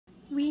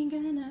we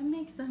gonna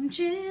make some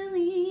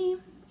chili.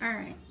 All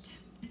right,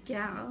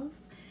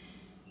 gals,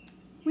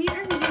 we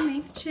are gonna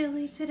make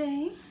chili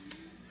today.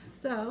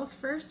 So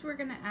first we're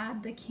gonna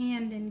add the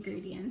canned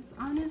ingredients.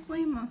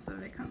 Honestly, most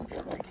of it comes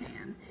from the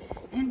can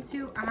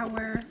into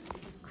our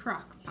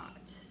crock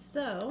pot.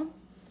 So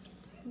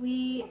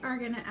we are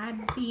gonna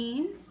add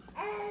beans.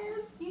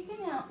 You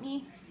can help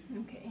me.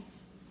 Okay.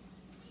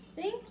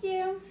 Thank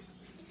you.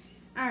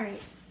 All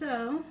right,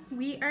 so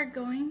we are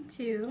going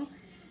to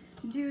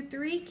do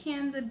 3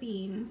 cans of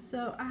beans.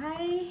 So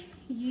I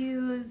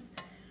use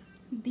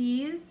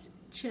these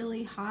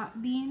chili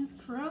hot beans,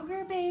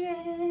 Kroger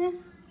baby,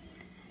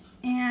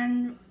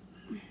 and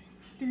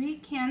 3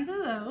 cans of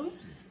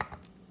those.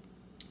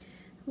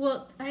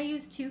 Well, I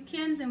use 2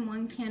 cans and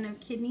 1 can of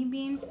kidney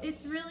beans.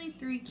 It's really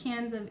 3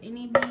 cans of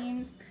any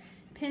beans.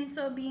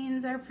 Pinto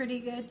beans are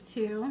pretty good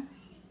too.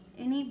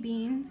 Any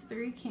beans,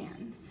 3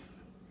 cans.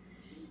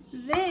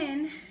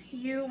 Then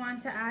you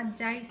want to add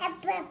diced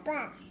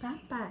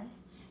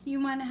You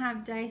want to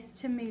have diced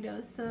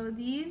tomatoes. So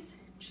these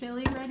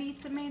chili ready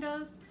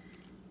tomatoes,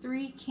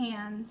 3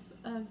 cans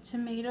of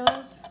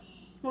tomatoes.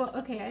 Well,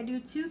 okay, I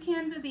do 2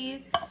 cans of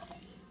these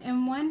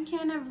and 1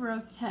 can of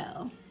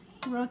Rotel.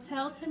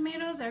 Rotel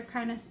tomatoes are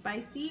kind of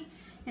spicy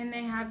and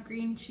they have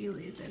green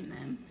chilies in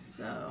them.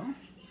 So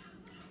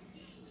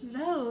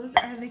those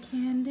are the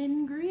canned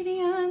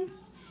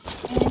ingredients,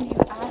 and you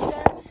add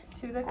them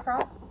to the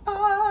crock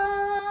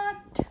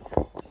pot.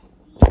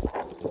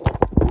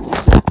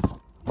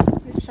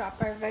 To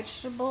chop our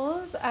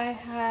vegetables, I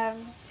have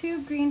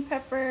 2 green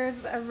peppers,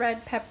 a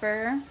red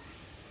pepper,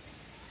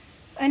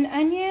 an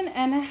onion,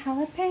 and a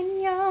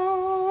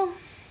jalapeno.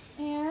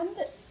 And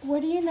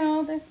what do you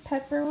know, this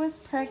pepper was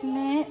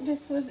pregnant.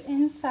 This was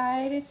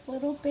inside its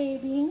little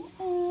baby.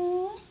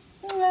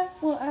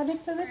 We'll add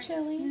it to the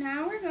chili.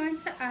 Now we're going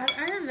to add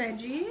our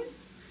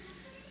veggies.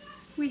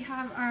 We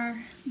have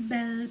our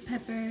bell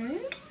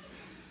peppers.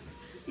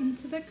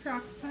 Into the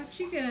crock pot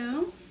you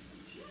go.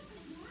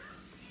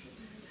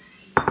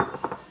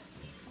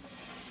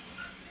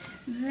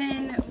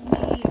 Then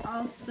we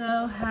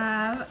also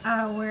have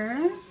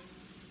our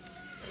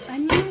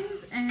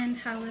onions and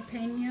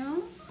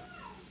jalapenos.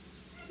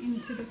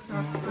 Into the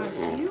crock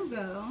pot you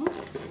go.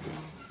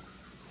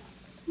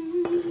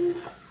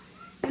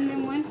 And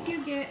then once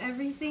you get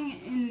everything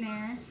in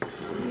there,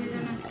 you're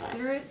gonna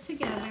stir it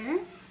together.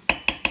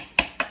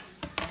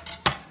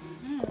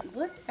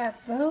 Look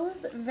at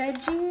those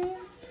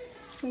veggies.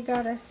 We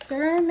gotta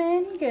stir them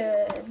in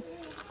good.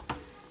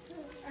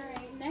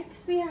 Alright,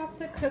 next we have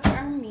to cook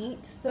our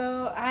meat.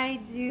 So I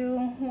do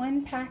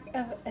 1 pack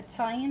of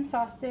Italian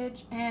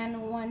sausage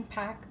and 1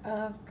 pack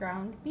of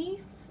ground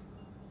beef.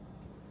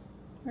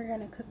 We're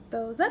gonna cook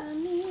those up.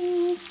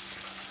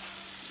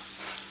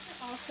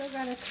 Also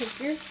gotta cook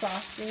your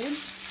sausage.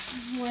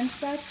 Once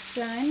that's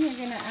done, you're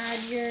gonna add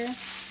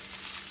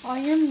all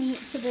your meat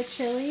to the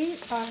chili.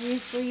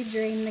 Obviously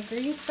drain the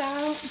grease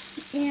out,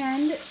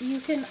 and you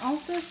can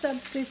also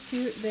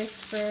substitute this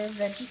for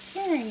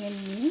vegetarian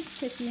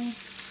meat if you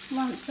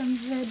want some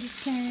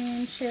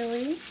vegetarian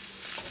chili.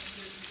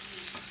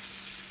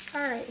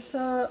 Alright,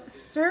 so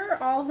stir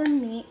all the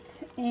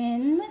meat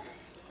in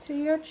to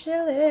your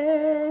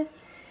chili.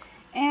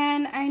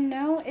 And I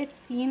know it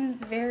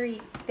seems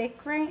very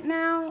thick right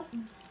now,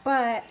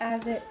 but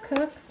as it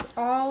cooks,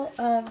 all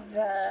of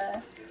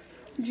the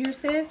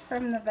juices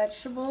from the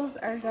vegetables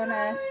are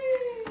gonna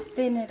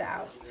thin it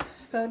out.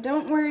 So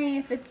don't worry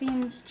if it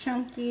seems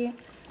chunky.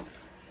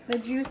 The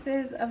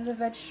juices of the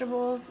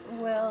vegetables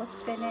will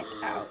thin it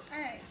out.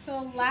 Alright,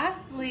 so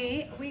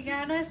lastly, we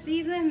gotta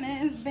season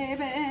this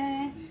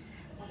baby.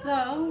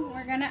 So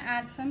we're gonna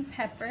add some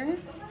pepper.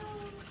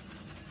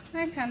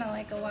 I kind of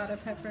like a lot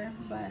of pepper,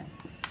 but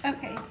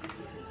okay.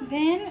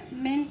 Then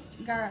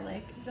minced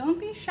garlic. Don't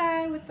be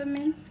shy with the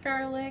minced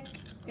garlic.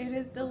 It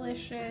is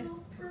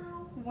delicious.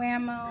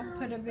 Whammo,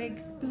 put a big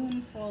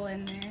spoonful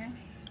in there.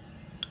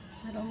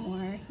 A little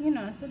more. You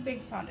know, it's a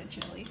big pot of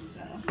chili,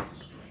 so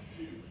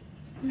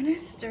I'm going to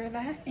stir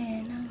that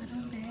in a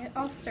little bit.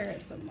 I'll stir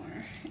it some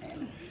more.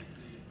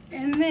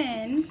 And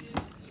then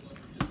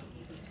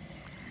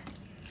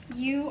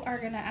you are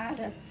going to add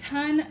a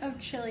ton of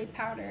chili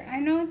powder. I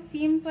know it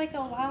seems like a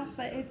lot,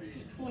 but it's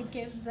what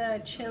gives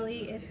the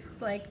chili its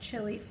like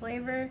chili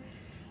flavor.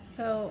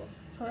 So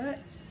put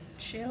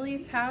chili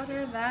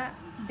powder that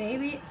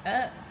baby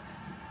up.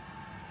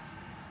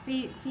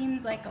 See, it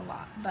seems like a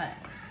lot, but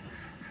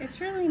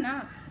it's really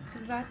not,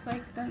 because that's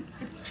like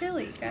it's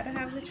chili. Gotta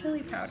have the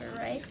chili powder,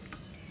 right?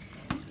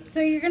 So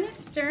you're gonna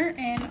stir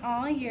in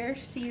all your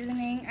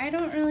seasoning. I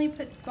don't really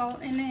put salt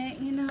in it,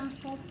 you know,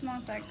 salt's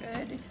not that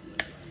good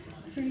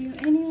for you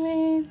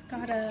anyways.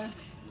 Gotta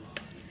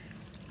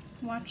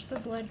watch the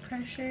blood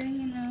pressure,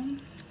 you know.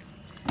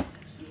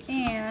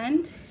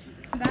 And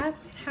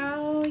that's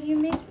how you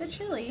make the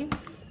chili.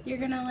 You're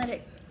gonna let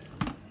it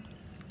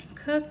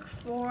cook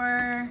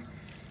for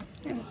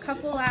a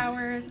couple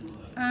hours.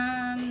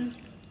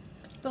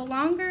 The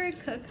longer it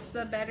cooks,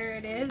 the better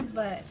it is,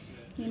 but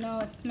you know,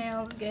 it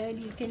smells good.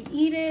 You can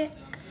eat it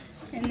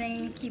and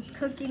then keep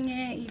cooking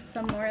it, eat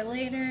some more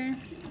later.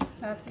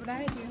 That's what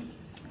I do.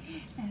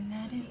 And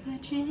that is the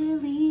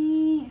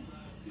chili.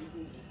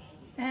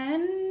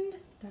 And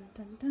dun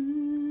dun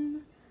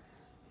dun.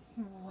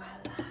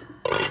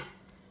 Voila.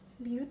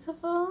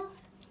 Beautiful,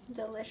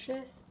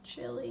 delicious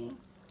chili.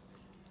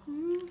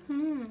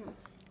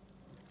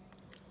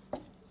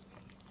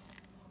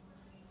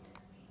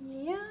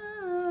 Yum.